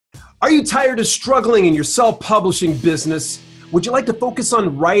Are you tired of struggling in your self-publishing business? Would you like to focus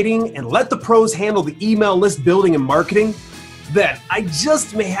on writing and let the pros handle the email list building and marketing? Then I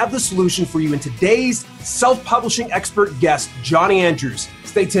just may have the solution for you in today's self-publishing expert guest, Jonny Andrews.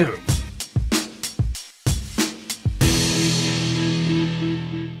 Stay tuned.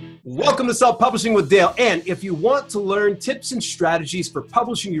 Welcome to Self-Publishing with Dale. And if you want to learn tips and strategies for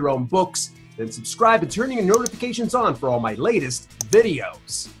publishing your own books, then subscribe and turn your notifications on for all my latest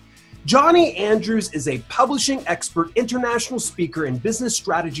videos. Jonny Andrews is a publishing expert, international speaker, and business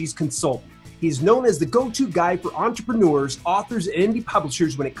strategies consultant. He's known as the go-to guy for entrepreneurs, authors, and indie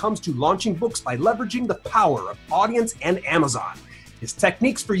publishers when it comes to launching books by leveraging the power of audience and Amazon. His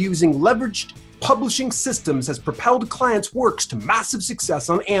techniques for using leveraged publishing systems has propelled clients' works to massive success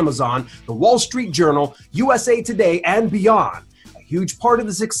on Amazon, the Wall Street Journal, USA Today, and beyond. A huge part of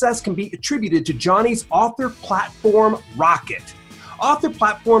the success can be attributed to Jonny's author platform, Rocket. Author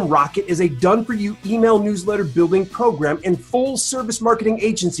Platform Rocket is a done-for-you email newsletter building program and full-service marketing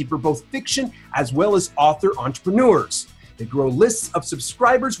agency for both fiction as well as author entrepreneurs. They grow lists of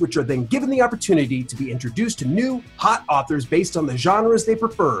subscribers, which are then given the opportunity to be introduced to new, hot authors based on the genres they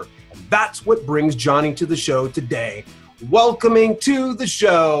prefer. And that's what brings Jonny to the show today. Welcoming to the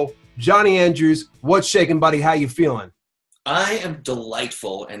show, Jonny Andrews. What's shaking, buddy? How you feeling? I am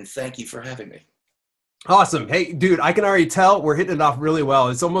delightful, and thank you for having me. Awesome. Hey, dude, I can already tell we're hitting it off really well.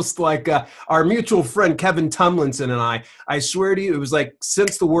 It's almost like our mutual friend, Kevin Tumlinson, and I swear to you, it was like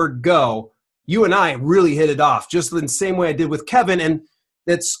since the word go, you and I really hit it off just in the same way I did with Kevin. And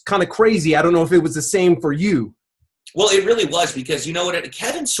that's kind of crazy. I don't know if it was the same for you. Well, it really was, because you know what?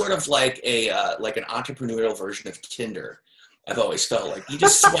 Kevin's sort of like like an entrepreneurial version of Tinder. I've always felt like you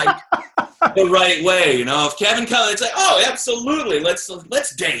just swipe the right way. You know, if Kevin comes, it's like, oh, absolutely.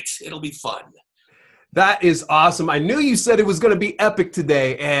 Let's date. It'll be fun. That is awesome. I knew you said it was going to be epic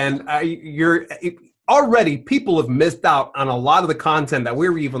today, and already people have missed out on a lot of the content that we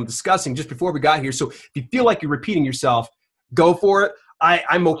were even discussing just before we got here. So if you feel like you're repeating yourself, go for it.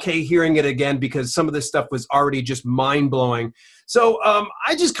 I'm okay hearing it again because some of this stuff was already just mind-blowing. So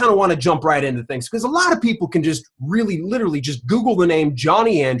I just kind of want to jump right into things because a lot of people can just really literally just Google the name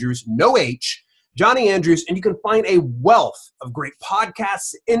Jonny Andrews, no H, Jonny Andrews, and you can find a wealth of great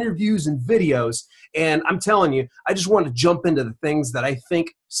podcasts, interviews, and videos. And I'm telling you, I just want to jump into the things that I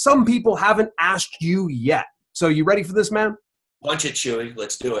think some people haven't asked you yet. So you ready for this, man? Punch it, Chewy.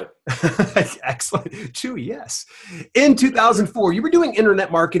 Let's do it. Excellent. Chewy, yes. In 2004, you were doing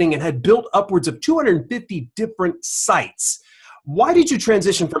internet marketing and had built upwards of 250 different sites. Why did you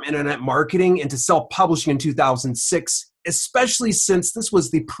transition from internet marketing into self-publishing in 2006, especially since this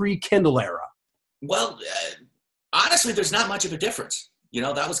was the pre-Kindle era? Well, honestly, there's not much of a difference. You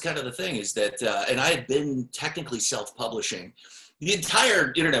know, that was kind of the thing is that, and I had been technically self-publishing. The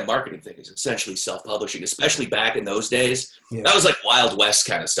entire internet marketing thing is essentially self-publishing, especially back in those days. Yeah. That was like Wild West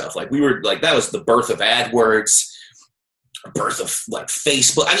kind of stuff. Like we were like, that was the birth of AdWords, birth of like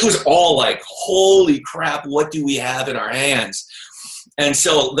Facebook. I mean, it was all like, holy crap, what do we have in our hands? And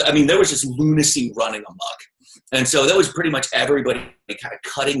so, I mean, there was just lunacy running amok. And so that was pretty much everybody kind of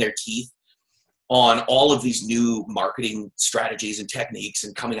cutting their teeth on all of these new marketing strategies and techniques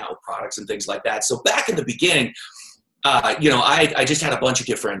and coming out with products and things like that. So back in the beginning, you know, I just had a bunch of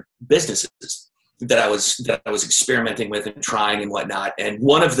different businesses that I was experimenting with and trying and whatnot. And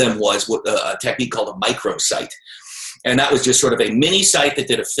one of them was a technique called a microsite. And that was just sort of a mini site that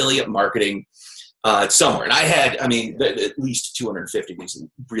did affiliate marketing somewhere. And I had, I mean, at least 250 of these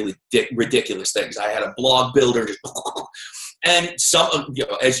really ridiculous things. I had a blog builder, just and some of, you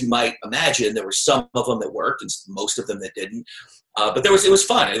know, as you might imagine, there were some of them that worked and most of them that didn't. But it was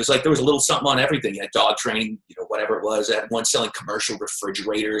fun. It was like there was a little something on everything. You had dog training, you know, whatever it was. I had one selling commercial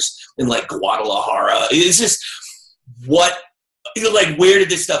refrigerators in like Guadalajara. It's just what, you know, like where did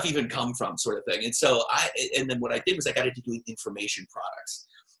this stuff even come from, sort of thing. And so and then what I did was I got into doing information products,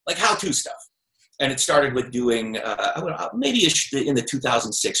 like how-to stuff. And it started with doing maybe in the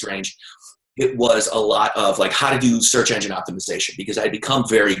 2006 range. It was a lot of like how to do search engine optimization because I'd become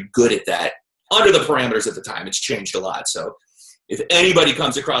very good at that under the parameters at the time. It's changed a lot. So if anybody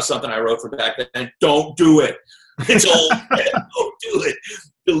comes across something I wrote from back then, don't do it. It's old. Don't do it.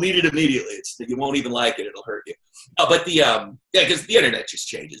 Delete it immediately. You won't even like it. It'll hurt you. But because the internet just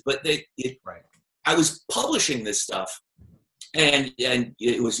changes. But right. I was publishing this stuff, and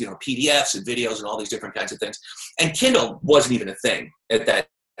it was, you know, PDFs and videos and all these different kinds of things. And Kindle wasn't even a thing at that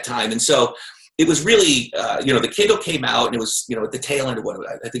time. And so it was really, you know, the Kindle came out and it was, you know, at the tail end of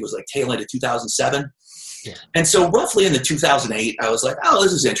I think it was like tail end of 2007. Yeah. And so roughly in the 2008, I was like, oh,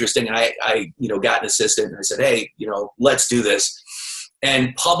 this is interesting. And I you know, got an assistant and I said, hey, you know, let's do this.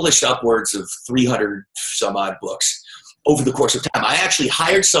 and published upwards of 300 some odd books over the course of time. I actually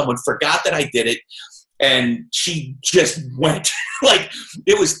hired someone, forgot that I did it, and she just went. Like,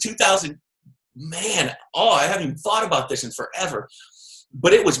 it was 2000. Man, I haven't even thought about this in forever.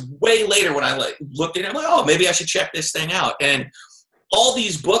 But it was way later when I looked at it. I'm like, oh, maybe I should check this thing out. And all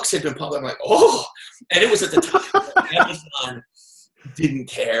these books had been published. I'm like, oh, and it was at the time Amazon didn't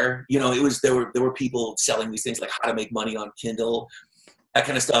care. You know, it was there were people selling these things like how to make money on Kindle, that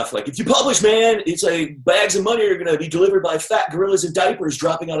kind of stuff. Like, if you publish, man, it's like bags of money are going to be delivered by fat gorillas in diapers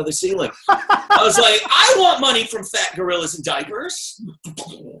dropping out of the ceiling. I was like, I want money from fat gorillas in diapers.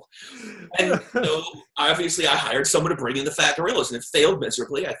 And so obviously I hired someone to bring in the fat gorillas, and it failed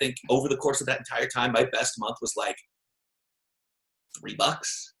miserably. I think over the course of that entire time, my best month was like $3,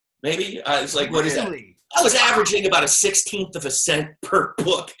 maybe. I was like, what is that? I was averaging about a 16th of a cent per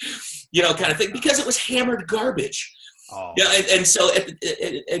book, you know, kind of thing, because it was hammered garbage. Oh. Yeah, and so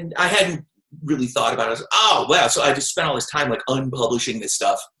and I hadn't really thought about it. I was like, oh, wow. So I just spent all this time like unpublishing this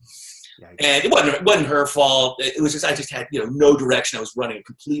stuff. And it wasn't her fault. It was just, I just had, you know, no direction. I was running a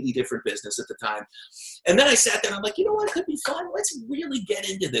completely different business at the time. And then I sat there and I'm like, you know what, it could be fun. Let's really get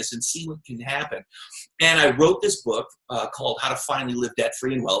into this and see what can happen. And I wrote this book called How to Finally Live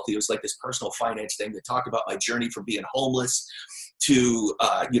Debt-Free and Wealthy. It was like this personal finance thing that talked about my journey from being homeless to,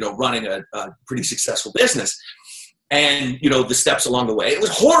 you know, running a pretty successful business. And, you know, the steps along the way. It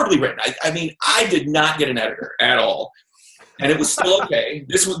was horribly written. I mean, I did not get an editor at all. And it was still okay.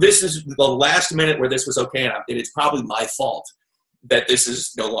 This is the last minute where this was okay. And it's probably my fault that this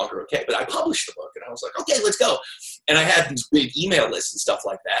is no longer okay. But I published the book and I was like, okay, let's go. And I had these big email lists and stuff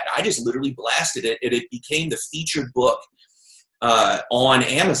like that. I just literally blasted it, and it became the featured book on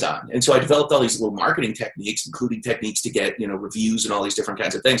Amazon. And so I developed all these little marketing techniques, including techniques to get, you know, reviews and all these different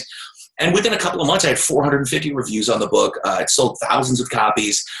kinds of things. And within a couple of months, I had 450 reviews on the book. It sold thousands of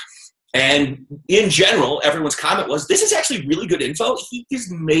copies. And in general, everyone's comment was, this is actually really good info. He is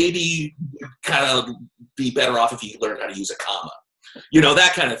maybe kind of be better off if he learned how to use a comma. You know,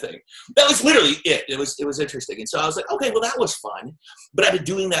 that kind of thing. That was literally it. It was interesting. And so I was like, okay, well, that was fun. But I've been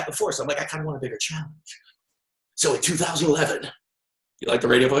doing that before. So I'm like, I kind of want a bigger challenge. So in 2011, you like the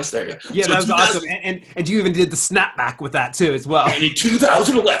radio voice? There you go. Yeah, so that was awesome. And you even did the snapback with that too as well. And in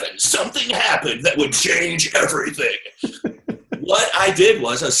 2011, something happened that would change everything. What I did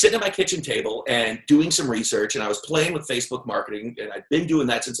was I was sitting at my kitchen table and doing some research, and I was playing with Facebook marketing, and I'd been doing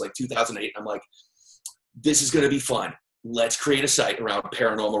that since like 2008. I'm like, this is going to be fun. Let's create a site around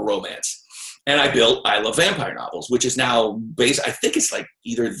paranormal romance. And I built I Love Vampire Novels, which is now based, I think it's like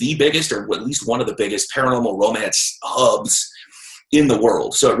either the biggest or at least one of the biggest paranormal romance hubs in the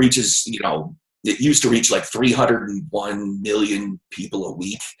world. So it reaches, you know, it used to reach like 301 million people a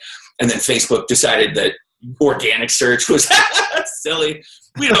week. And then Facebook decided that organic search was silly.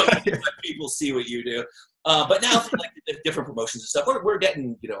 We don't let people see what you do. But now for like the different promotions and stuff, we're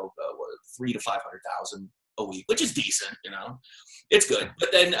getting, you know, 300,000 to 500,000 a week, which is decent, you know, it's good.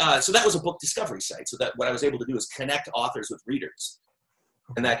 But then, so that was a book discovery site. So that what I was able to do is connect authors with readers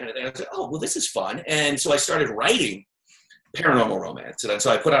and that kind of thing. I was like, oh, well, this is fun. And so I started writing paranormal romance. And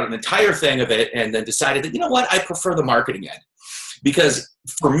so I put out an entire thing of it and then decided that, you know what, I prefer the marketing end. Because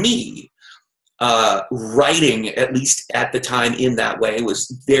for me, writing, at least at the time in that way,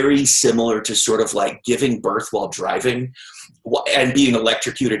 was very similar to sort of like giving birth while driving and being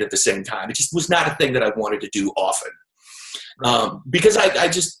electrocuted at the same time. It just was not a thing that I wanted to do often. Because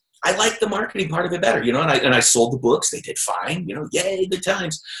I liked the marketing part of it better, you know, and I sold the books. They did fine, you know, yay, good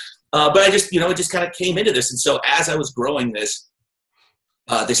times. But I just, you know, it just kind of came into this. And so as I was growing this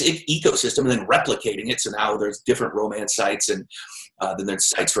ecosystem and then replicating it, so now there's different romance sites and then there's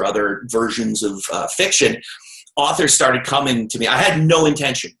sites for other versions of fiction, authors started coming to me. I had no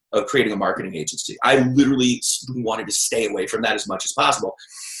intention of creating a marketing agency. I literally wanted to stay away from that as much as possible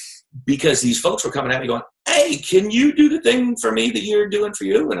because these folks were coming at me going, hey, can you do the thing for me that you're doing for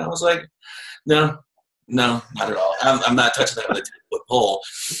you? And I was like, no, not at all. I'm not touching that with a 10-foot pole.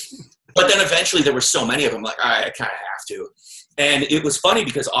 But then eventually there were so many of them, like, all right, I kind of have to. And it was funny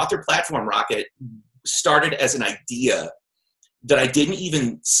because Author Platform Rocket started as an idea that I didn't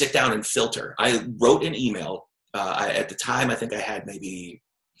even sit down and filter. I wrote an email. At the time, I think I had maybe,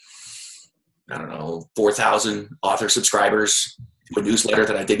 4,000 author subscribers to a newsletter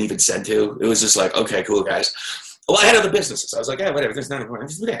that I didn't even send to. It was just like, okay, cool, guys. Well, I had other businesses. I was like, yeah, whatever. There's not important.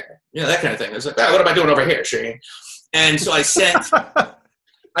 Just there. You know, that kind of thing. I was like, what am I doing over here, Shane? And so I sent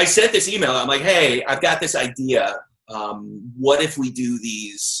this email. I'm like, hey, I've got this idea. What if we do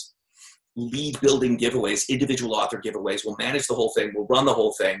these lead building giveaways, individual author giveaways. We'll manage the whole thing. We'll run the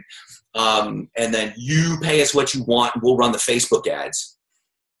whole thing. And then you pay us what you want, and we'll run the Facebook ads.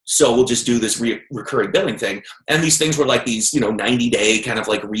 So we'll just do this recurring billing thing. And these things were like these, 90-day kind of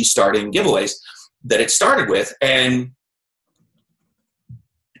like restarting giveaways that it started with. And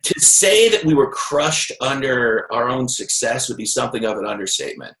to say that we were crushed under our own success would be something of an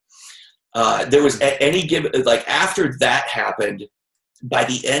understatement. There was at any given, like after that happened, by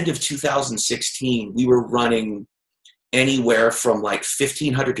the end of 2016, we were running anywhere from like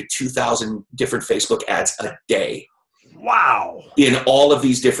 1,500 to 2,000 different Facebook ads a day. Wow. In all of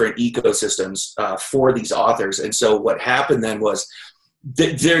these different ecosystems for these authors. And so what happened then was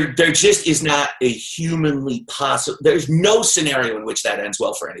there just is not a humanly possible, there's no scenario in which that ends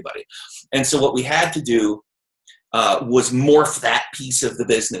well for anybody. And so what we had to do was morph that piece of the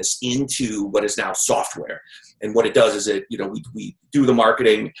business into what is now software. And what it does is we do the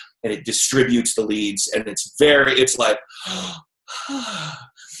marketing and it distributes the leads, and it's like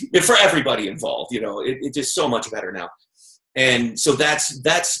for everybody involved, it's just so much better now. And so that's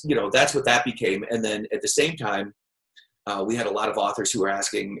what that became. And then at the same time, we had a lot of authors who were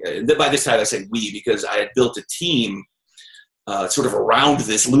asking, by this time I say we, because I had built a team sort of around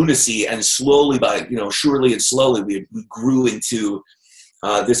this lunacy, and slowly surely and slowly we grew into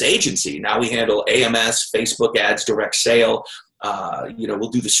this agency. Now we handle AMS, Facebook ads, direct sale, we'll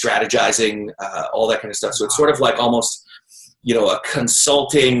do the strategizing, all that kind of stuff. So it's sort of like almost, a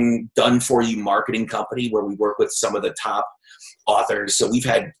consulting done for you marketing company where we work with some of the top authors. So we've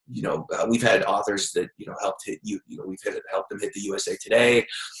had authors that, helped hit helped them hit the USA Today,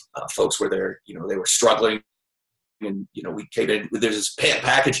 folks where they were struggling. And, we came in, there's this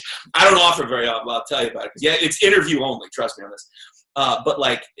package. I don't offer very often, but I'll tell you about it. Yeah, it's interview only. Trust me on this. But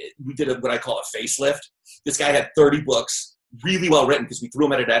like we did what I call a facelift. This guy had 30 books, really well written, because we threw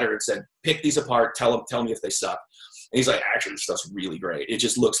him at an editor and said, pick these apart, tell me if they suck. And he's like, actually, this stuff's really great. It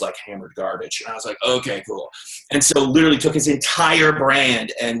just looks like hammered garbage. And I was like, okay, cool. And so literally took his entire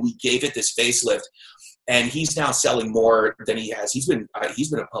brand and we gave it this facelift. And he's now selling more than he has. He's been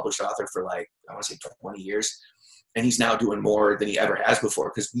a published author for like, I want to say 20 years. And he's now doing more than he ever has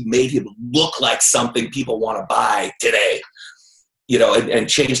before, because we made him look like something people want to buy today. And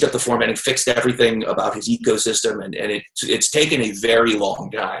changed up the formatting, fixed everything about his ecosystem. And it's taken a very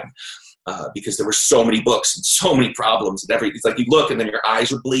long time because there were so many books and so many problems. And it's like you look and then your eyes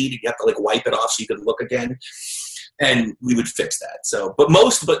would bleed. And you have to like wipe it off so you could look again. And we would fix that. So, but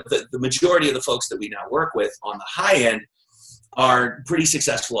the majority of the folks that we now work with on the high end are pretty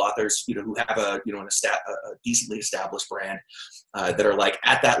successful authors, who have a decently established brand that are like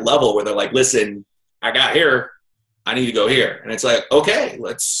at that level where they're like, listen, I got here. I need to go here. And it's like, okay,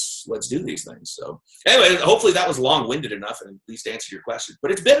 let's do these things. So anyway, hopefully that was long-winded enough and at least answered your question, but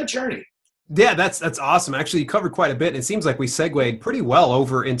it's been a journey. Yeah, that's awesome. Actually, you covered quite a bit. And it seems like we segued pretty well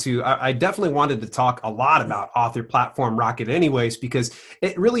over into, I definitely wanted to talk a lot about Author Platform Rocket anyways, because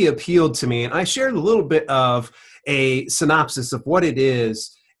it really appealed to me. And I shared a little bit of a synopsis of what it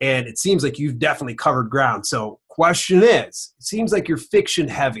is. And it seems like you've definitely covered ground. So question is, it seems like you're fiction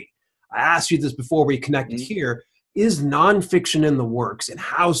heavy. I asked you this before we connected here. Is nonfiction in the works, and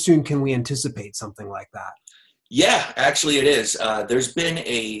how soon can we anticipate something like that? Yeah, actually it is. There's been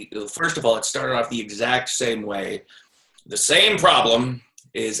first of all, it started off the exact same way. The same problem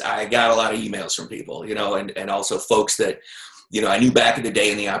is I got a lot of emails from people, and also folks that, I knew back in the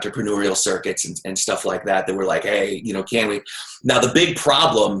day in the entrepreneurial circuits and stuff like that were like, hey, can we? Now the big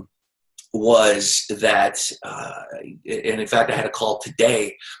problem was that, and in fact I had a call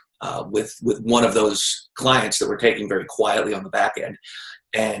today with one of those clients that we're taking very quietly on the back end.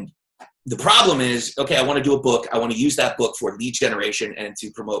 And the problem is, okay, I want to do a book. I want to use that book for lead generation and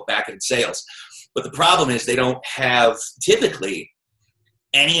to promote back-end sales. But the problem is they don't have typically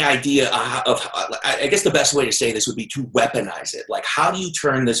any idea of, I guess the best way to say this would be to weaponize it. Like, how do you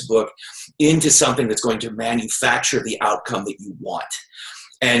turn this book into something that's going to manufacture the outcome that you want?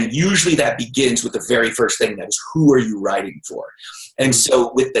 And usually that begins with the very first thing, that is, who are you writing for? And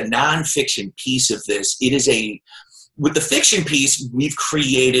so with the nonfiction piece of this, with the fiction piece, we've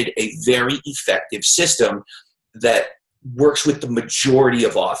created a very effective system that works with the majority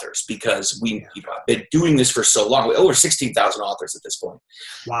of authors, because I've been doing this for so long, over 16,000 authors at this point.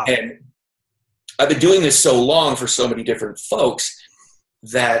 Wow. And I've been doing this so long for so many different folks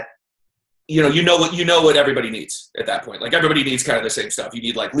that you know what everybody needs at that point. Like, everybody needs kind of the same stuff. You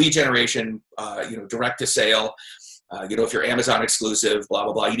need like lead generation, direct to sale, if you're Amazon exclusive, blah,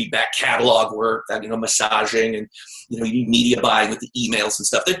 blah, blah. You need back catalog work, that, massaging, and, you need media buying with the emails and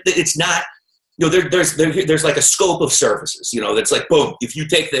stuff. It's not there's like a scope of services, that's like, boom, if you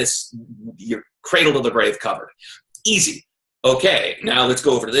take this, you're cradle to the grave covered. Easy. Okay, now let's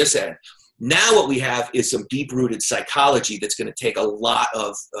go over to this end. Now what we have is some deep-rooted psychology that's going to take a lot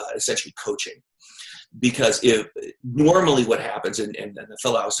of essentially coaching. Because if normally what happens, and the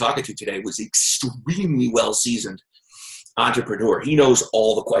fellow I was talking to today was extremely well-seasoned entrepreneur. He knows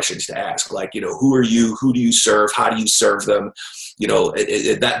all the questions to ask, like, who are you? Who do you serve? How do you serve them?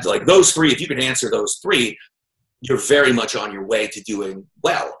 That, like, those three, if you can answer those three, you're very much on your way to doing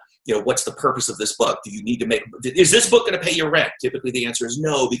well. What's the purpose of this book? Do you need to is this book going to pay your rent? Typically the answer is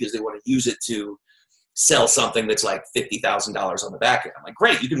no, because they want to use it to sell something that's like $50,000 on the back end. I'm like,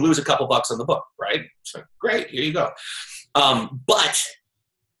 great, you can lose a couple bucks on the book, right? So great, here you go. But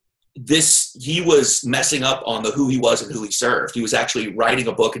he was messing up on the who he was and who he served. He was actually writing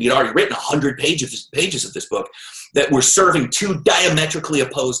a book, and he'd already written 100 pages of this book that were serving two diametrically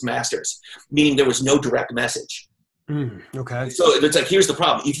opposed masters, meaning there was no direct message. Okay. So it's like, here's the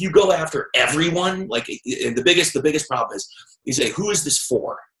problem. If you go after everyone, like, and the biggest problem is you say, who is this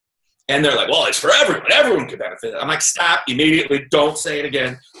for? And they're like, well, it's for everyone. Everyone can benefit. I'm like, stop immediately. Don't say it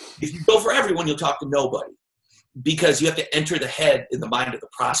again. If you go for everyone, you'll talk to nobody, because you have to enter the head in the mind of the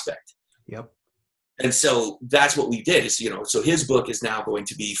prospect. Yep. And so that's what we did is, so his book is now going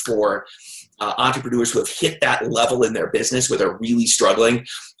to be for entrepreneurs who have hit that level in their business where they're really struggling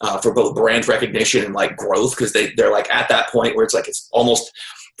for both brand recognition and like growth. Cause they're like at that point where it's like, it's almost,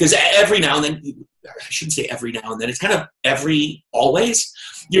 because every now and then, I shouldn't say every now and then, it's kind of always,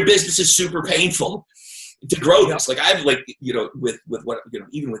 your business is super painful to grow this. Like I've like, with what,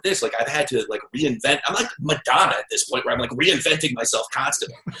 even with this, like I've had to like reinvent. I'm like Madonna at this point where I'm like reinventing myself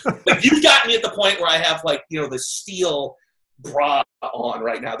constantly. Like you've got me at the point where I have like, the steel bra on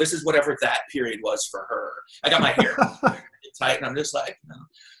right now. This is whatever that period was for her. I got my hair tight and I'm just like,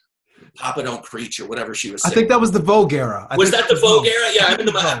 Papa don't preach or whatever she was saying. I think that was the Vogue era. Was that the Vogue era? Yeah,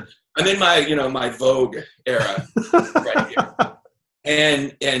 I'm in my my Vogue era right here.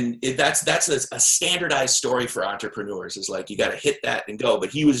 And that's a standardized story for entrepreneurs, is like, you got to hit that and go.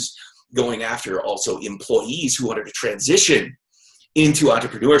 But he was going after also employees who wanted to transition into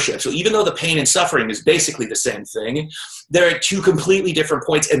entrepreneurship. So even though the pain and suffering is basically the same thing, they're at two completely different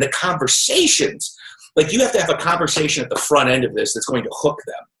points. And the conversations, like you have to have a conversation at the front end of this that's going to hook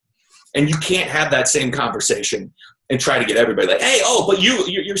them. And you can't have that same conversation and try to get everybody like, hey, but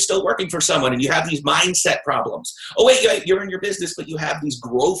you're still working for someone and you have these mindset problems. Oh, wait, you're in your business, but you have these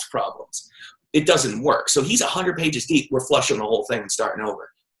growth problems. It doesn't work. So he's 100 pages deep. We're flushing the whole thing and starting over,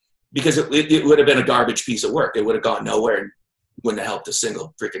 because it would have been a garbage piece of work. It would have gone nowhere and wouldn't have helped a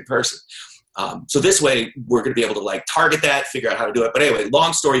single freaking person. So this way we're going to be able to like target that, figure out how to do it. But anyway,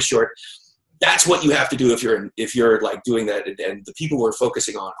 long story short, that's what you have to do if you're like doing that. And the people we're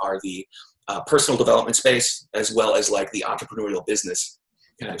focusing on are the personal development space, as well as like the entrepreneurial business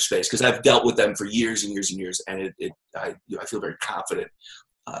kind of space, because I've dealt with them for years and years and years, and I feel very confident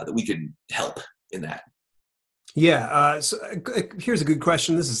that we can help in that. Yeah. So here's a good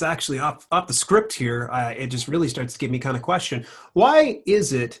question. This is actually off the script here. It just really starts to give me kind of question. Why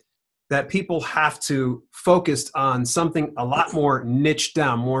is it that people have to focus on something a lot more niche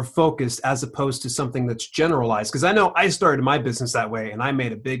down, more focused, as opposed to something that's generalized? Because I know I started my business that way, and I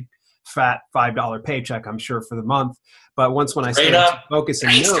made a big fat $5 paycheck, I'm sure, for the month. But when I started focusing,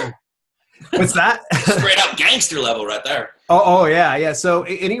 what's that? Straight up gangster level right there. Oh yeah. So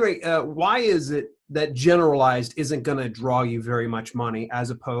at any rate, why is it that generalized isn't going to draw you very much money, as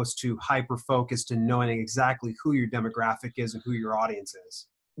opposed to hyper-focused and knowing exactly who your demographic is and who your audience is?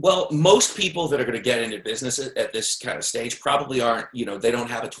 Well, most people that are going to get into business at this kind of stage probably aren't, they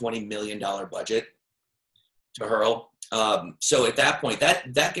don't have a $20 million budget to hurl. So at that point,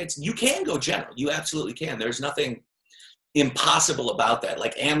 that gets, you can go general. You absolutely can. There's nothing impossible about that.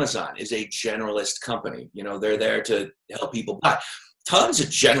 Like Amazon is a generalist company. They're there to help people buy. Tons of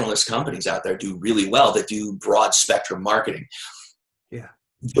generalist companies out there do really well that do broad spectrum marketing. Yeah.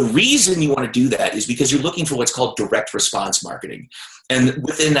 The reason you want to do that is because you're looking for what's called direct response marketing. And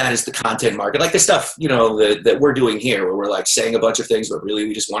within that is the content market, like the stuff, that we're doing here, where we're like saying a bunch of things, but really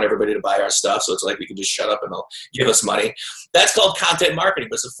we just want everybody to buy our stuff. So it's like we can just shut up and they'll give us money. That's called content marketing,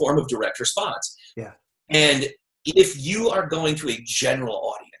 but it's a form of direct response. Yeah. And if you are going to a general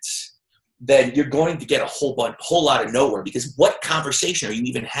audience, then you're going to get a whole lot of nowhere, because what conversation are you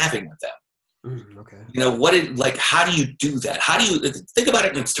even having with them? Okay. How do you do that? How do you think about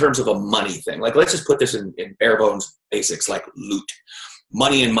it in terms of a money thing? Like, let's just put this in bare bones basics, like loot,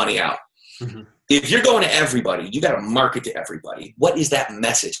 money in, money out. Mm-hmm. If you're going to everybody, you got to market to everybody. What is that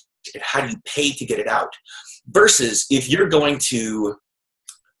message? And how do you pay to get it out? Versus if you're going to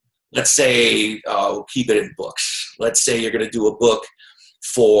let's say, keep it in books. Let's say you're going to do a book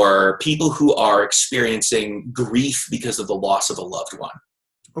for people who are experiencing grief because of the loss of a loved one.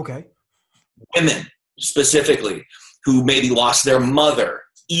 Okay. Women, specifically, who maybe lost their mother,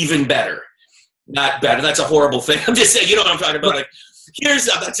 even better. Not better. That's a horrible thing. I'm just saying, you know what I'm talking about? Like, I'm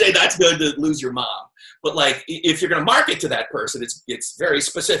not saying that's good to lose your mom. But like, if you're going to market to that person, it's very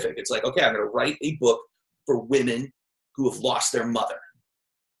specific. It's like, okay, I'm going to write a book for women who have lost their mother.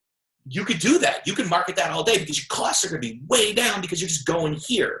 You could do that. You can market that all day because your costs are going to be way down because you're just going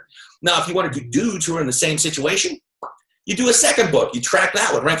here. Now, if you want to do dudes who are in the same situation, you do a second book. You track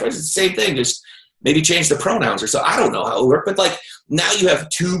that one, right? It's the same thing. Just maybe change the pronouns or so. I don't know how it works, but like now you have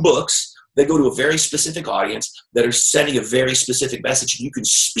 2 books that go to a very specific audience that are sending a very specific message. You can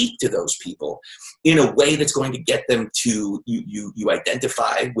speak to those people in a way that's going to get them to you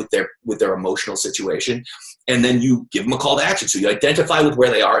identify with their emotional situation, and then you give them a call to action. So you identify with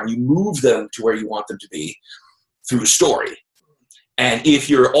where they are and you move them to where you want them to be through a story. And if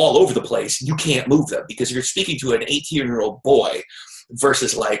you're all over the place, you can't move them because you're speaking to an 18-year-old boy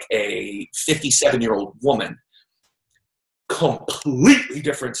versus like a 57-year-old woman. Completely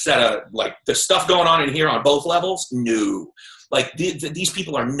different set of, like, the stuff going on in here on both levels. No, like these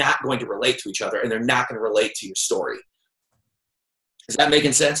people are not going to relate to each other, and they're not going to relate to your story. Is that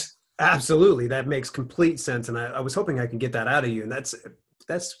making sense? Absolutely. That makes complete sense. And I was hoping I could get that out of you. And that's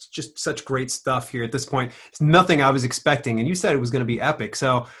just such great stuff here at this point. It's nothing I was expecting. And you said it was going to be epic.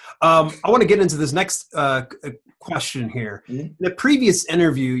 So I want to get into this next question here. Mm-hmm. In the previous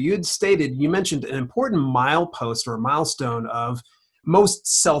interview, you mentioned an important milepost or a milestone of most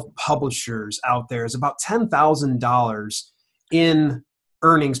self-publishers out there is about $10,000 in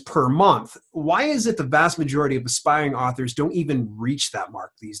earnings per month. Why is it the vast majority of aspiring authors don't even reach that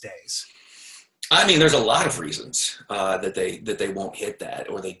mark these days? I mean, there's a lot of reasons that they won't hit that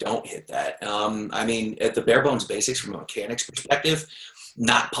or they don't hit that. I mean, at the bare bones basics from a mechanics perspective,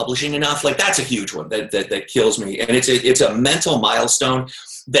 not publishing enough, like that's a huge one that kills me. And it's a mental milestone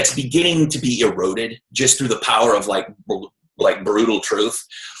that's beginning to be eroded just through the power of like brutal truth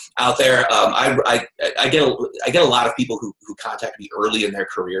out there. I get a lot of people who contact me early in their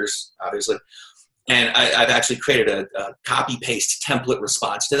careers, obviously. And I've actually created a copy-paste template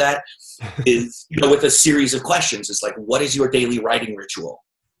response to that is, with a series of questions. It's like, what is your daily writing ritual?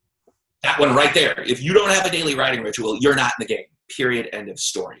 That one right there. If you don't have a daily writing ritual, you're not in the game. Period. End of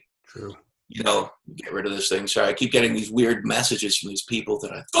story. True. Get rid of this thing. Sorry, I keep getting these weird messages from these people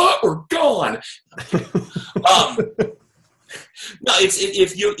that I thought were gone. No,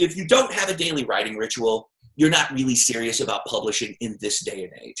 if you don't have a daily writing ritual, you're not really serious about publishing in this day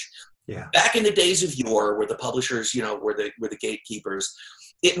and age. Yeah. Back in the days of yore, where the publishers, were the gatekeepers,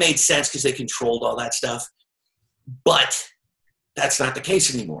 it made sense because they controlled all that stuff. But that's not the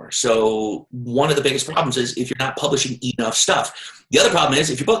case anymore. So one of the biggest problems is if you're not publishing enough stuff. The other problem is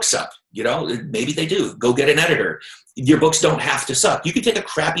if your books suck. Maybe they do. Go get an editor. Your books don't have to suck. You can take a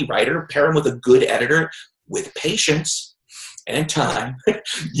crappy writer, pair them with a good editor, with patience and time.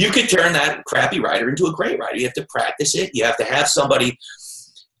 You can turn that crappy writer into a great writer. You have to practice it. You have to have somebody.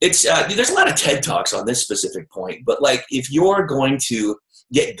 There's a lot of TED Talks on this specific point, but like if you're going to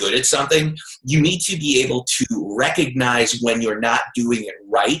get good at something, you need to be able to recognize when you're not doing it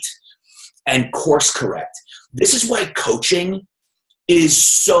right and course correct. This is why coaching is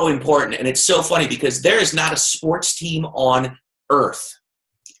so important. And it's so funny because there is not a sports team on earth,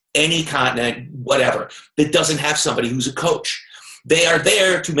 any continent, whatever, that doesn't have somebody who's a coach. They are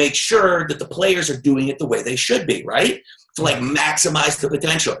there to make sure that the players are doing it the way they should be, right? To like maximize the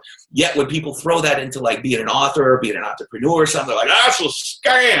potential. Yet when people throw that into like being an author or being an entrepreneur or something, like, that's a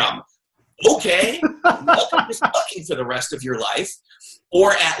scam. Okay. Welcome to sucking for the rest of your life,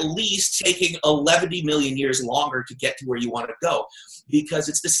 or at least taking 11 million years longer to get to where you want to go. Because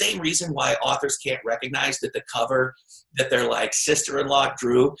it's the same reason why authors can't recognize that the cover that their like sister-in-law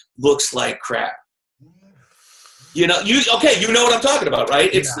drew looks like crap. You know what I'm talking about,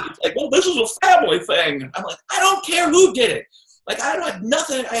 right? It's like, well, this is a family thing. I'm like, I don't care who did it. Like, I have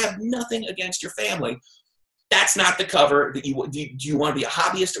nothing against your family. That's not the cover that do you want to be a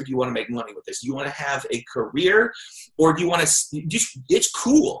hobbyist or do you want to make money with this? Do you want to have a career or do you want to it's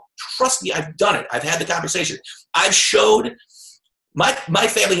cool. Trust me, I've done it. I've had the conversation. I've showed my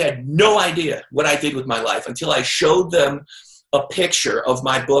family had no idea what I did with my life until I showed them a picture of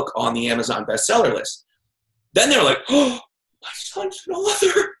my book on the Amazon bestseller list. Then they're like, oh, my son's an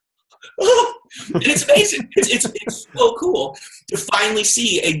author. Oh. And it's amazing. It's so cool to finally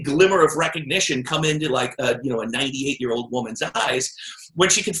see a glimmer of recognition come into like a 98-year-old woman's eyes when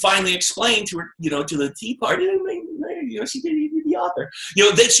she can finally explain to her, to the tea party, she did the author.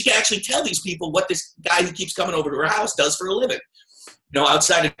 Then she can actually tell these people what this guy who keeps coming over to her house does for a living.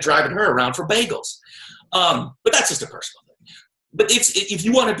 Outside of driving her around for bagels. But that's just a personal thing. But if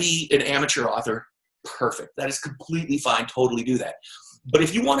you want to be an amateur author, perfect. That is completely fine. Totally do that. But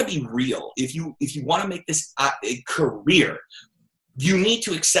if you want to be real, if you want to make this a career, you need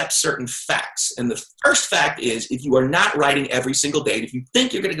to accept certain facts. And the first fact is, if you are not writing every single day, if you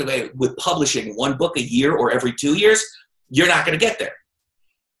think you're going to go with publishing one book a year or every 2 years, you're not going to get there.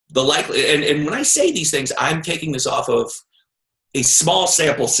 And when I say these things, I'm taking this off of a small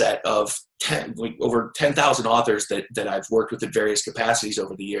sample set of over 10,000 authors that I've worked with in various capacities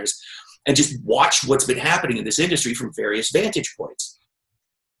over the years, and just watched what's been happening in this industry from various vantage points.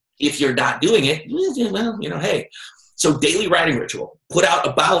 If you're not doing it, well, hey. So daily writing ritual,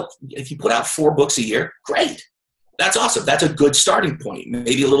 if you put out 4 books a year, great. That's awesome. That's a good starting point.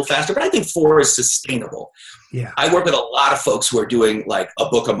 Maybe a little faster, but I think 4 is sustainable. Yeah. I work with a lot of folks who are doing like a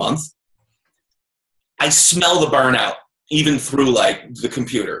book a month. I smell the burnout even through like the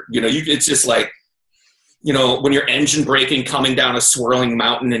computer. It's just like, when your engine braking coming down a swirling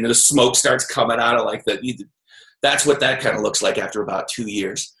mountain and the smoke starts coming out of like that's what that kind of looks like after about 2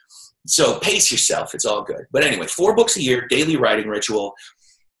 years. So pace yourself. It's all good. But anyway, 4 books a year, daily writing ritual,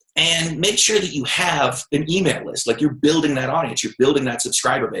 and make sure that you have an email list. Like you're building that audience, you're building that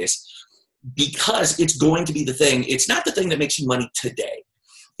subscriber base, because it's going to be the thing. It's not the thing that makes you money today.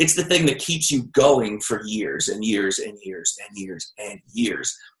 It's the thing that keeps you going for years and years and years and years and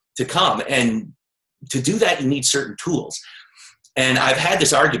years to come. And to do that, you need certain tools. And I've had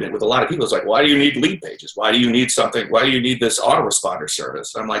this argument with a lot of people. It's like, why do you need lead pages? Why do you need something? Why do you need this autoresponder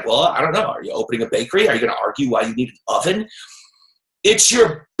service? I'm like, well, I don't know. Are you opening a bakery? Are you going to argue why you need an oven? It's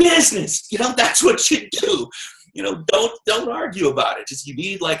your business. That's what you do. Don't argue about it. Just you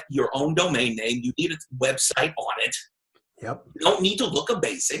need like your own domain name. You need a website on it. Yep. You don't need to look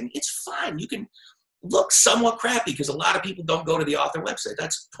amazing. It's fine. You can look somewhat crappy because a lot of people don't go to the author website.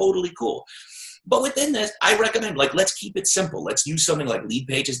 That's totally cool. But within this, I recommend, let's keep it simple. Let's use something like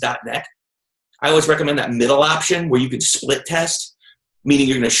leadpages.net. I always recommend that middle option where you can split test, meaning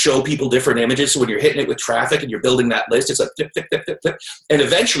you're going to show people different images. So when you're hitting it with traffic and you're building that list, it's like flip, flip, flip, flip, flip. And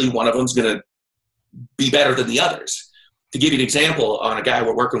eventually one of them is going to be better than the others. To give you an example, on a guy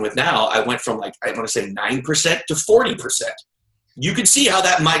we're working with now, I went from I want to say 9% to 40%. You can see how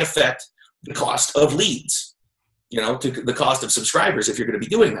that might affect the cost of leads, to the cost of subscribers if you're going to be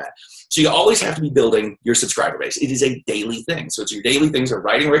doing that. So you always have to be building your subscriber base. It is a daily thing. So it's your daily things are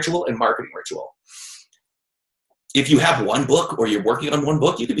writing ritual and marketing ritual. If you have one book or you're working on one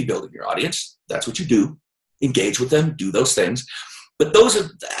book, you could be building your audience. That's what you do. Engage with them, do those things. But those are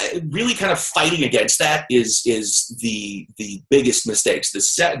really kind of fighting against that is the biggest mistakes.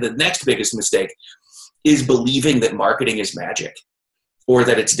 The next biggest mistake is believing that marketing is magic or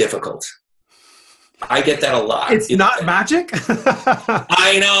that it's difficult. I get that a lot. It's not magic?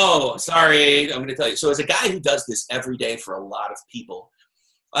 I know. Sorry. I'm going to tell you. So as a guy who does this every day for a lot of people,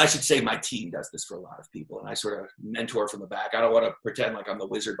 I should say my team does this for a lot of people, and I sort of mentor from the back. I don't want to pretend like I'm the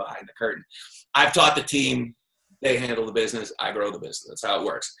wizard behind the curtain. I've taught the team. They handle the business. I grow the business. That's how it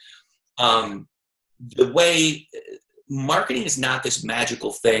works. The way marketing is not this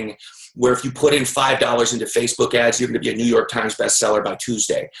magical thing where if you put in $5 into Facebook ads, you're going to be a New York Times bestseller by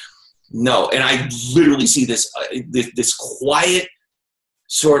Tuesday. No, and I literally see this quiet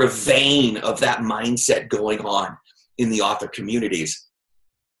sort of vein of that mindset going on in the author communities.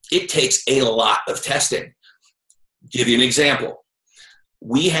 It takes a lot of testing. Give you an example.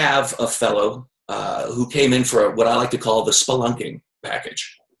 We have a fellow who came in for what I like to call the spelunking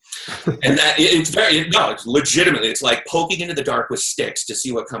package. And that it's legitimately, it's like poking into the dark with sticks to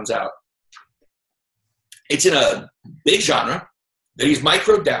see what comes out. It's in a big genre that he's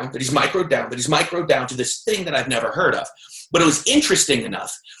microed down, to this thing that I've never heard of. But it was interesting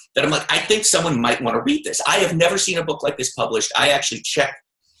enough that I'm like, I think someone might want to read this. I have never seen a book like this published. I actually checked,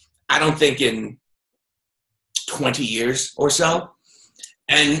 I don't think in 20 years or so.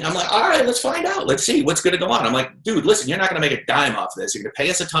 And I'm like, all right, let's find out. Let's see what's going to go on. I'm like, dude, listen, you're not going to make a dime off this. You're going to pay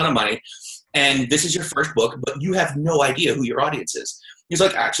us a ton of money. And this is your first book, but you have no idea who your audience is. He's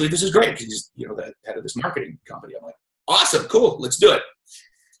like, actually, this is great. Because he's, the head of this marketing company. I'm like, awesome, cool, let's do it.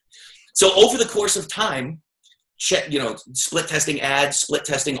 So over the course of time, split testing ads, split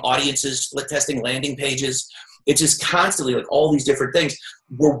testing audiences, split testing landing pages. It's just constantly like all these different things.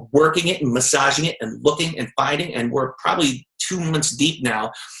 We're working it and massaging it and looking and finding, and we're probably 2 months deep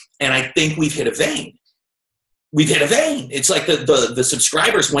now. And I think we've hit a vein. It's like the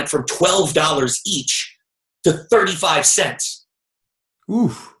subscribers went from $12 each to 35 cents.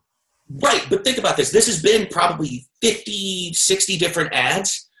 Oof. Right, but think about this. This has been probably 50, 60 different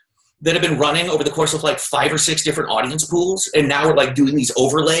ads that have been running over the course of like 5 or 6 different audience pools. And now we're like doing these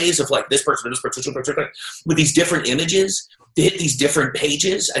overlays of like this person, with these different images to hit these different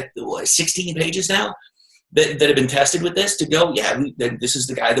pages, 16 pages now that have been tested with this to go, yeah, this is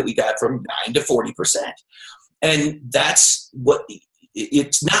the guy that we got from 9 to 40%. And that's what,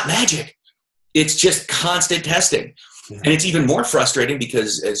 it's not magic. It's just constant testing. Yeah. And it's even more frustrating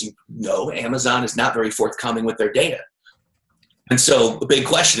because, as you know, Amazon is not very forthcoming with their data. And so the big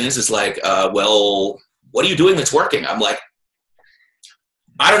question is like, well, what are you doing that's working? I'm like,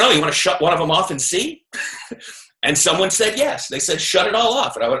 I don't know. You want to shut one of them off and see? And someone said yes. They said, shut it all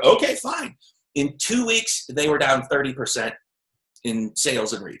off. And I went, okay, fine. In 2 weeks, they were down 30% in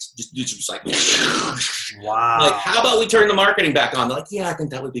sales and reads. Just like, wow. Like, how about we turn the marketing back on? They're like, yeah, I think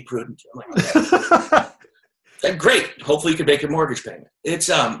that would be prudent. I'm like, okay. Like, great. Hopefully you can make your mortgage payment. It's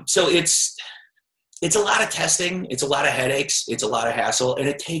so it's a lot of testing. It's a lot of headaches. It's a lot of hassle, and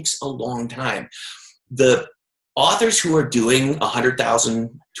it takes a long time. The authors who are doing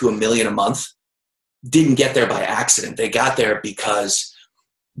 100,000 to $1 million a month didn't get there by accident. They got there because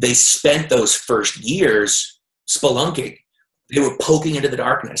they spent those first years spelunking. They were poking into the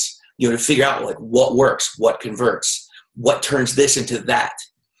darkness, to figure out like what works, what converts, what turns this into that.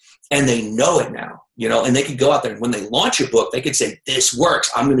 And they know it now, and they could go out there and when they launch a book, they could say, this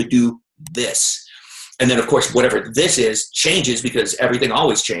works. I'm going to do this. And then, of course, whatever this is changes because everything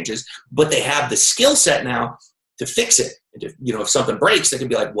always changes. But they have the skill set now to fix it. And if something breaks, they can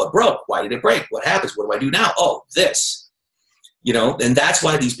be like, what broke? Why did it break? What happens? What do I do now? Oh, this. And that's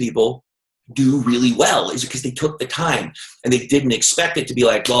why these people do really well, is because they took the time and they didn't expect it to be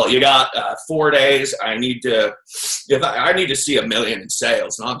like, well, you got 4 days. I need to see $1 million in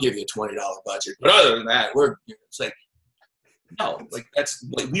sales, and I'll give you a $20 budget. But other than that, it's like, no, like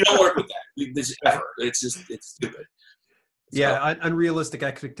we don't work with that. This ever. It's stupid. Yeah, unrealistic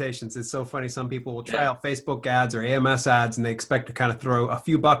expectations. It's so funny. Some people will try out Facebook ads or AMS ads, and they expect to kind of throw a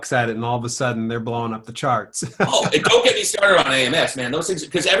few bucks at it, and all of a sudden they're blowing up the charts. Oh, and don't get me started on AMS, man. Those things,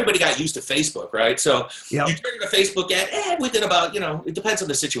 because everybody got used to Facebook, right? So you turn in a Facebook ad, within about, it depends on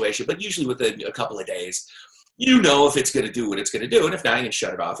the situation, but usually within a couple of days, if it's going to do what it's going to do, and if not, you can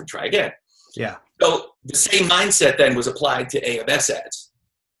shut it off and try again. Yeah. So the same mindset then was applied to AMS ads.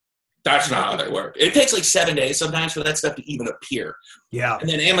 That's not how they work. It takes like 7 days sometimes for that stuff to even appear. Yeah. And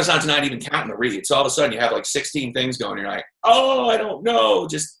then Amazon's not even counting the reads. So all of a sudden you have like 16 things going. And you're like, oh, I don't know.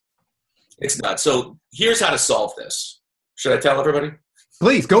 It's nuts. So here's how to solve this. Should I tell everybody?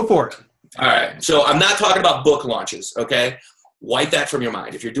 Please, go for it. All right. So I'm not talking about book launches, okay? Wipe that from your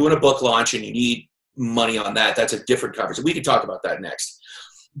mind. If you're doing a book launch and you need money on that, that's a different conversation. We can talk about that next.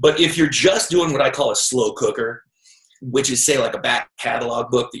 But if you're just doing what I call a slow cooker, which is, say, like a back catalog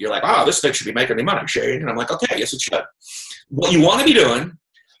book that you're like, oh, this thing should be making me money, Shane. And I'm like, okay, yes, it should. What you want to be doing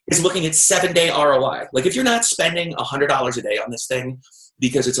is looking at 7-day ROI. Like, if you're not spending $100 a day on this thing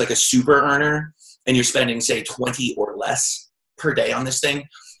because it's like a super earner and you're spending, say, 20 or less per day on this thing,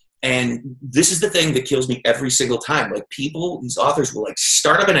 and this is the thing that kills me every single time. Like, these authors will, like,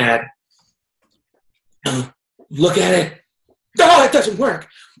 start up an ad, look at it, oh, it doesn't work.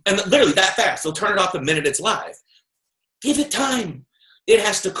 And literally that fast. They'll turn it off the minute it's live. Give it time. It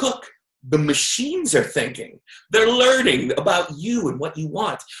has to cook. The machines are thinking. They're learning about you and what you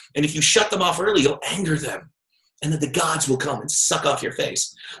want. And if you shut them off early, you'll anger them. And then the gods will come and suck off your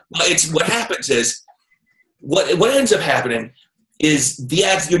face. It's what happens is, what ends up happening is the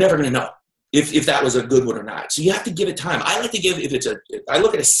ads, you're never going to know if that was a good one or not. So you have to give it time. I like to give, I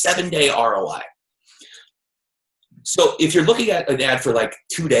look at a 7-day ROI. So if you're looking at an ad for like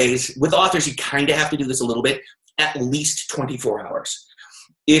 2 days, with authors, you kind of have to do this a little bit. At least 24 hours.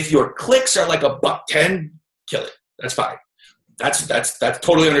 If your clicks are like $1.10, kill it. That's fine. That's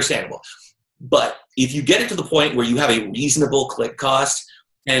totally understandable. But if you get it to the point where you have a reasonable click cost,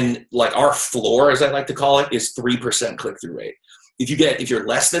 and like our floor, as I like to call it, is 3% click-through rate. If you're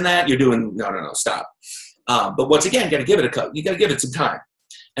less than that, you're doing no, stop. But once again, you got to give it some time.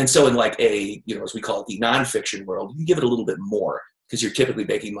 And so in like as we call it, the nonfiction world, you give it a little bit more because you're typically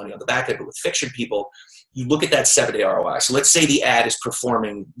making money on the back end. But with fiction people, you look at that 7-day ROI. So let's say the ad is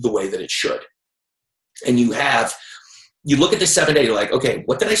performing the way that it should. And you look at the 7-day, you're like, okay,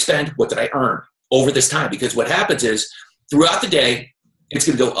 what did I spend? What did I earn over this time? Because what happens is throughout the day, it's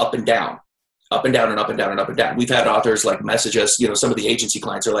going to go up and down, up and down and up and down and up and down. We've had authors like message us, some of the agency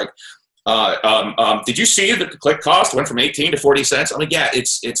clients are like, did you see that the click cost went from 18 to 40 cents? I'm like, yeah,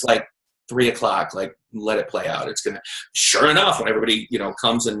 it's like 3 o'clock, like let it play out. It's going to, sure enough, when everybody,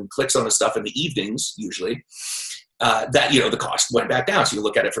 comes and clicks on the stuff in the evenings, usually, that, the cost went back down. So you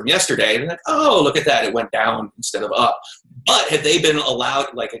look at it from yesterday and like, oh, look at that. It went down instead of up. But had they been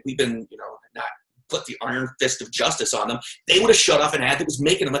allowed, like if we've been, not put the iron fist of justice on them, they would have shut off an ad that was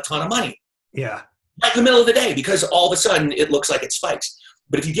making them a ton of money. Yeah. Right in the middle of the day, because all of a sudden it looks like it spikes.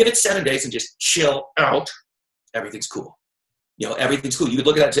 But if you give it 7 days and just chill out, everything's cool. Everything's cool. You could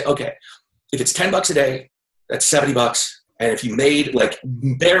look at that and say, okay, if it's $10 a day, that's $70. And if you made like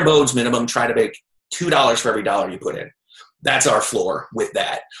bare bones minimum, try to make $2 for every dollar you put in. That's our floor with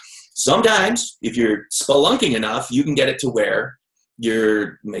that. Sometimes if you're spelunking enough, you can get it to where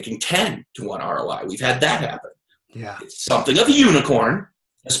you're making 10 to 1 ROI. We've had that happen. Yeah. It's something of a unicorn,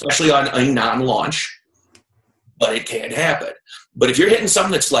 especially on a non-launch, but it can happen. But if you're hitting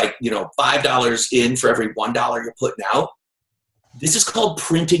something that's like, $5 in for every $1 you're putting out, this is called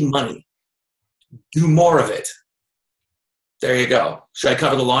printing money. Do more of it. There you go. Should I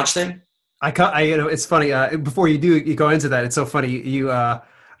cover the launch thing? It's funny. Before you go into that, it's so funny.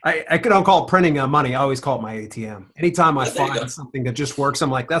 I don't call it printing money. I always call it my ATM. Anytime I find something that just works,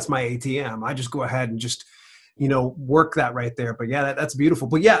 I'm like, that's my ATM. I just go ahead and just, work that right there. But yeah, that's beautiful.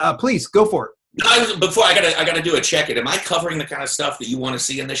 But yeah, please go for it. Before I gotta do a check-in. Am I covering the kind of stuff that you want to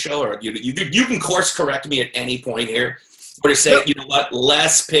see in the show, or you can course correct me at any point here, or to say, you know what,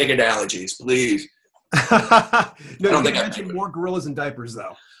 less pig analogies, please. No, I don't think I mentioned more gorillas in diapers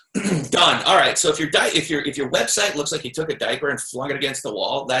though. Done. All right. So if your website looks like you took a diaper and flung it against the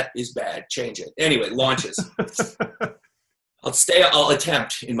wall, that is bad. Change it. Anyway, launches. I'll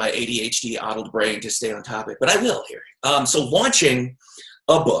attempt in my ADHD addled brain to stay on topic, but I will here. So launching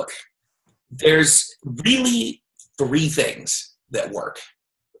a book, there's really 3 things that work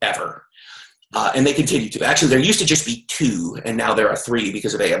ever. And they continue to. Actually, there used to just be 2, and now there are 3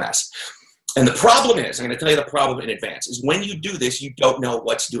 because of AMS. And the problem is, I'm going to tell you the problem in advance, is when you do this, you don't know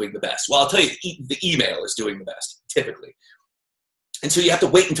what's doing the best. Well, I'll tell you, the email is doing the best, typically. And so you have to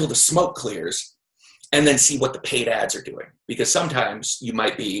wait until the smoke clears and then see what the paid ads are doing. Because sometimes you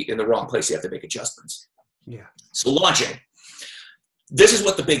might be in the wrong place. You have to make adjustments. Yeah. So launching. This is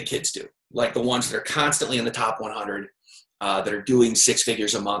what the big kids do, like the ones that are constantly in the top 100, that are doing 6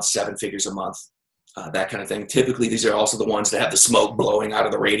 figures a month, 7 figures a month. That kind of thing. Typically, these are also the ones that have the smoke blowing out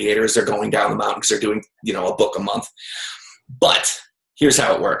of the radiators. They're going down the mountain because they're doing, a book a month. But here's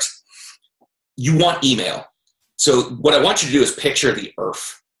how it works. You want email. So what I want you to do is picture the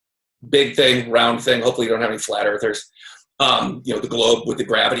earth. Big thing, round thing. Hopefully you don't have any flat earthers. The globe with the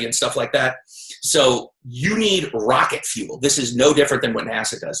gravity and stuff like that. So you need rocket fuel. This is no different than what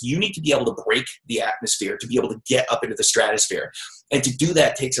NASA does. You need to be able to break the atmosphere to be able to get up into the stratosphere. And to do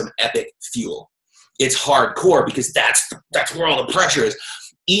that takes some epic fuel. It's hardcore because that's where all the pressure is.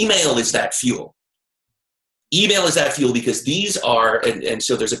 Email is that fuel. Email is that fuel because these are, and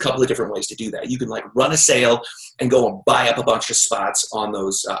so there's a couple of different ways to do that. You can like run a sale and go and buy up a bunch of spots on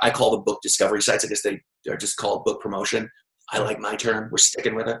those, I call them book discovery sites. I guess they are just called book promotion. I like my term. We're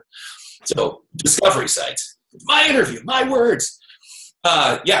sticking with it. So discovery sites, my interview, my words.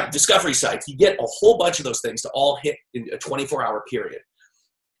 Discovery sites. You get a whole bunch of those things to all hit in a 24-hour period.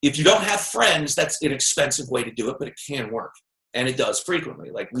 If you don't have friends, that's an expensive way to do it, but it can work. And it does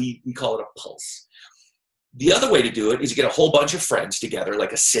frequently. Like we call it a pulse. The other way to do it is you get a whole bunch of friends together,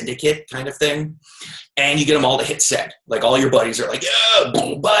 like a syndicate kind of thing, and you get them all to hit send. Like all your buddies are like, yeah,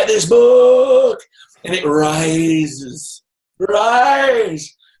 buy this book. And it rises. And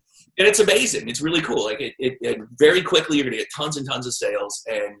it's amazing. It's really cool. Like it very quickly, you're going to get tons and tons of sales,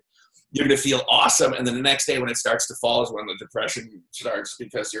 and you're going to feel awesome. And then the next day when it starts to fall is when the depression starts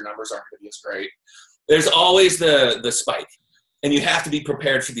because your numbers aren't going to be as great. There's always the spike. And you have to be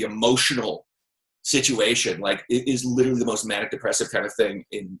prepared for the emotional situation. Like it is literally the most manic depressive kind of thing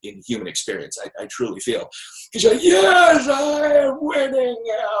in human experience. I truly feel. Because you're like, yes, I am winning.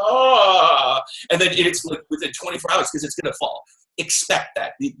 Ah. And then it's like within 24 hours because it's going to fall. Expect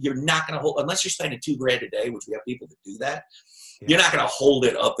that. You're not going to hold, unless you're spending $2,000 a day, which we have people that do that. You're not going to hold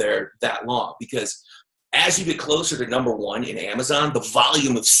it up there that long because as you get closer to number 1 in Amazon, the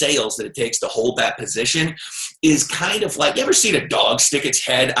volume of sales that it takes to hold that position is kind of like, you ever seen a dog stick its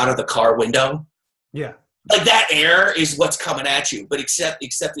head out of the car window? Yeah. Like that air is what's coming at you. But except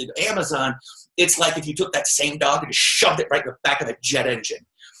in Amazon, it's like if you took that same dog and just shoved it right in the back of a jet engine.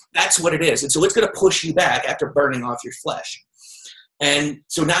 That's what it is. And so it's going to push you back after burning off your flesh. And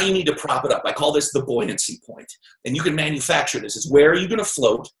so now you need to prop it up. I call this the buoyancy point. And you can manufacture this. It's where are you going to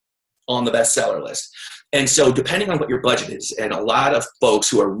float on the bestseller list? And so depending on what your budget is, and a lot of folks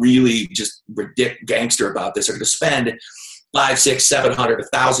who are really just gangster about this are going to spend $500, $600, $700,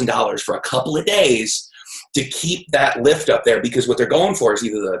 $1,000 for a couple of days to keep that lift up there because what they're going for is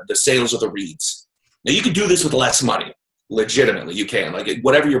either the sales or the reads. Now you can do this with less money. Legitimately, you can. Like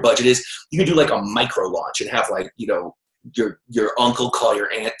whatever your budget is, you can do like a micro launch and have like, you know, your uncle call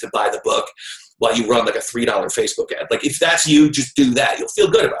your aunt to buy the book while you run like a $3 Facebook ad. Like if that's you, just do that. You'll feel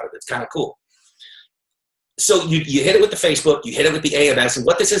good about it. It's kind of cool. So you hit it with the Facebook, you hit it with the AMS, and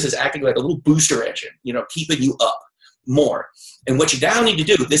what this is acting like a little booster engine, you know, keeping you up more. And what you now need to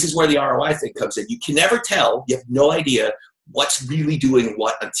do, this is where the ROI thing comes in. You can never tell, you have no idea what's really doing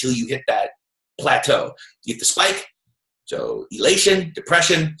what until you hit that plateau. You hit the spike, so elation,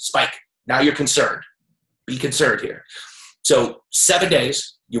 depression, spike. Now you're concerned. Be concerned here. So 7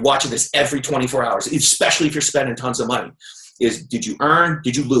 days, you're watching this every 24 hours, especially if you're spending tons of money. Is did you earn?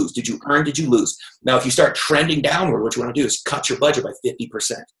 Did you lose? Did you earn? Did you lose? Now, if you start trending downward, what you want to do is cut your budget by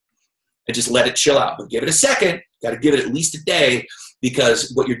 50% and just let it chill out. But give it a second. Got to give it at least a day,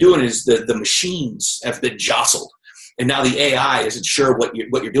 because what you're doing is the machines have been jostled. And now the AI isn't sure what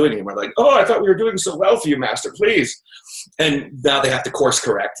you're doing anymore. Like, oh, I thought we were doing so well for you, master, please. And now they have to course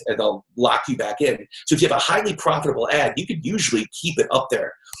correct and they'll lock you back in. So if you have a highly profitable ad, you could usually keep it up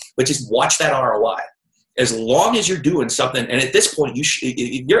there, but just watch that ROI. As long as you're doing something, and at this point,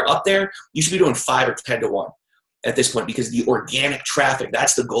 if you're up there, you should be doing 5 or 10 to 1 at this point, because the organic traffic,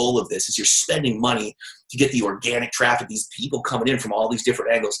 that's the goal of this, is you're spending money to get the organic traffic, these people coming in from all these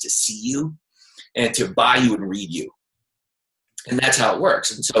different angles to see you and to buy you and read you. And that's how it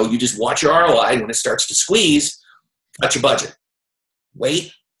works. And so you just watch your ROI, and when it starts to squeeze, cut your budget.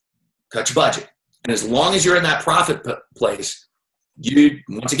 Wait, cut your budget. And as long as you're in that profit place,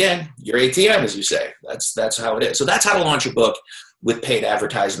 once again, your ATM, as you say. That's how it is. So that's how to launch a book with paid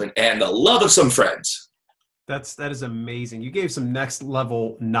advertisement and the love of some friends. That is amazing. You gave some next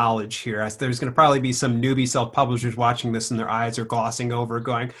level knowledge here. There's going to probably be some newbie self-publishers watching this and their eyes are glossing over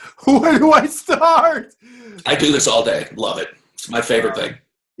going, where do I start? I do this all day. Love it. It's my favorite thing.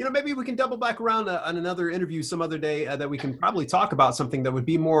 You know, maybe we can double back around on another interview some other day that we can probably talk about something that would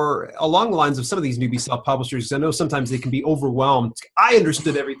be more along the lines of some of these newbie self-publishers. I know sometimes they can be overwhelmed. I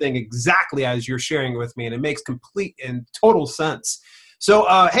understood everything exactly as you're sharing it with me, and it makes complete and total sense. So,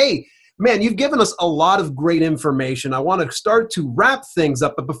 hey, man, you've given us a lot of great information. I want to start to wrap things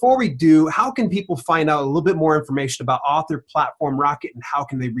up. But before we do, how can people find out a little bit more information about Author Platform Rocket, and how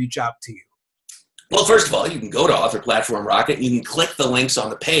can they reach out to you? Well, first of all, you can go to Author Platform Rocket. You can click the links on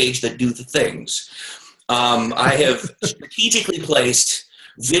the page that do the things. I have strategically placed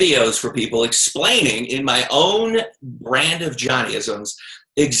videos for people explaining in my own brand of Johnnyisms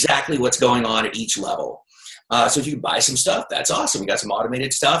exactly what's going on at each level. So if you can buy some stuff, that's awesome. We got some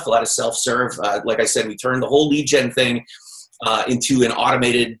automated stuff, a lot of self-serve. Like I said, we turned the whole lead gen thing into an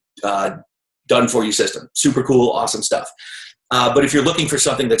automated done-for-you system. Super cool, awesome stuff. But if you're looking for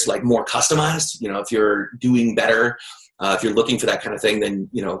something that's like more customized, you know, if you're doing better, if you're looking for that kind of thing, then,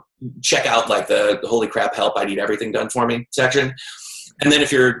 you know, check out like the holy crap help, I need everything done for me section. And then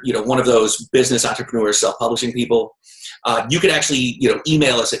if you're, you know, one of those business entrepreneurs, self-publishing people, you can actually, you know,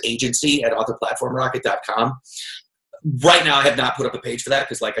 email us at agency@authorplatformrocket.com. Right now, I have not put up a page for that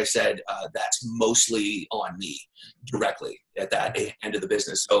because, like I said, that's mostly on me directly at that end of the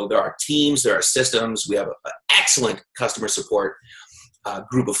business. So there are teams, there are systems. We have an excellent customer support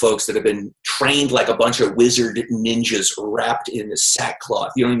group of folks that have been trained like a bunch of wizard ninjas wrapped in the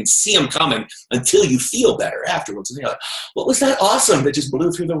sackcloth. You don't even see them coming until you feel better afterwards. And you're like, what was that awesome that just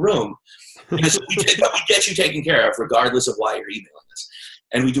blew through the room? And so we get you taken care of regardless of why you're emailing us.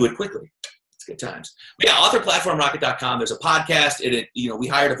 And we do it quickly. It's good times. But yeah, authorplatformrocket.com. There's a podcast. You know, we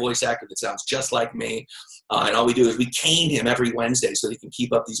hired a voice actor that sounds just like me. And all we do is we cane him every Wednesday so he can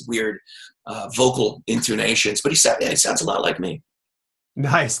keep up these weird vocal intonations. But he sounds a lot like me.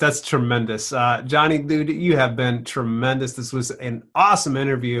 Nice. That's tremendous. Jonny, dude, you have been tremendous. This was an awesome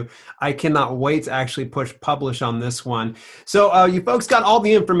interview. I cannot wait to actually push publish on this one. So you folks got all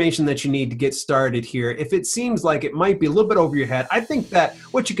the information that you need to get started here. If it seems like it might be a little bit over your head, I think that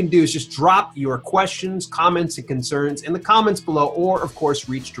what you can do is just drop your questions, comments, and concerns in the comments below, or of course,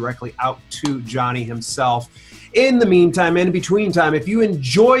 reach directly out to Jonny himself. In the meantime, and in between time, if you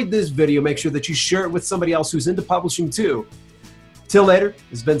enjoyed this video, make sure that you share it with somebody else who's into publishing too. Till later,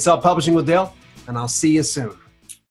 it's been Self-Publishing with Dale, and I'll see you soon.